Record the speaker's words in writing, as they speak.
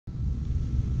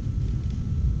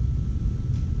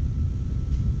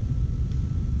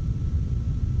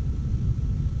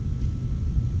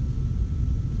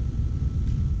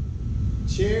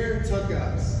Chair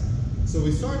tuck-ups. So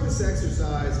we start this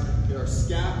exercise in our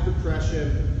scap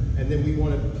depression, and then we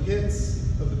want to pits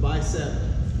of the bicep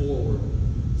forward.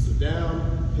 So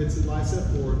down, pits of the bicep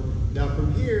forward. Now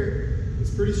from here, it's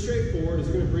pretty straightforward. It's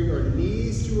going to bring our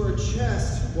knees to our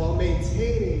chest while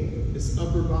maintaining this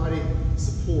upper body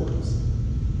support.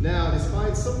 Now just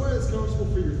find somewhere that's comfortable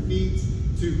for your feet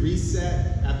to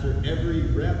reset after every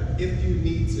rep if you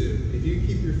need to. If you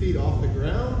keep your feet off the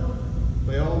ground,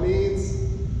 by all means,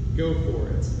 go for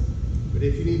it. But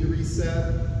if you need to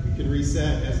reset, you can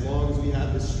reset as long as we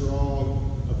have this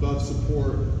strong above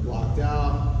support blocked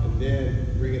out, and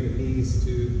then bringing the knees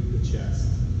to the chest.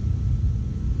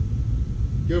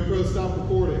 GoPro, stop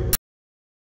recording.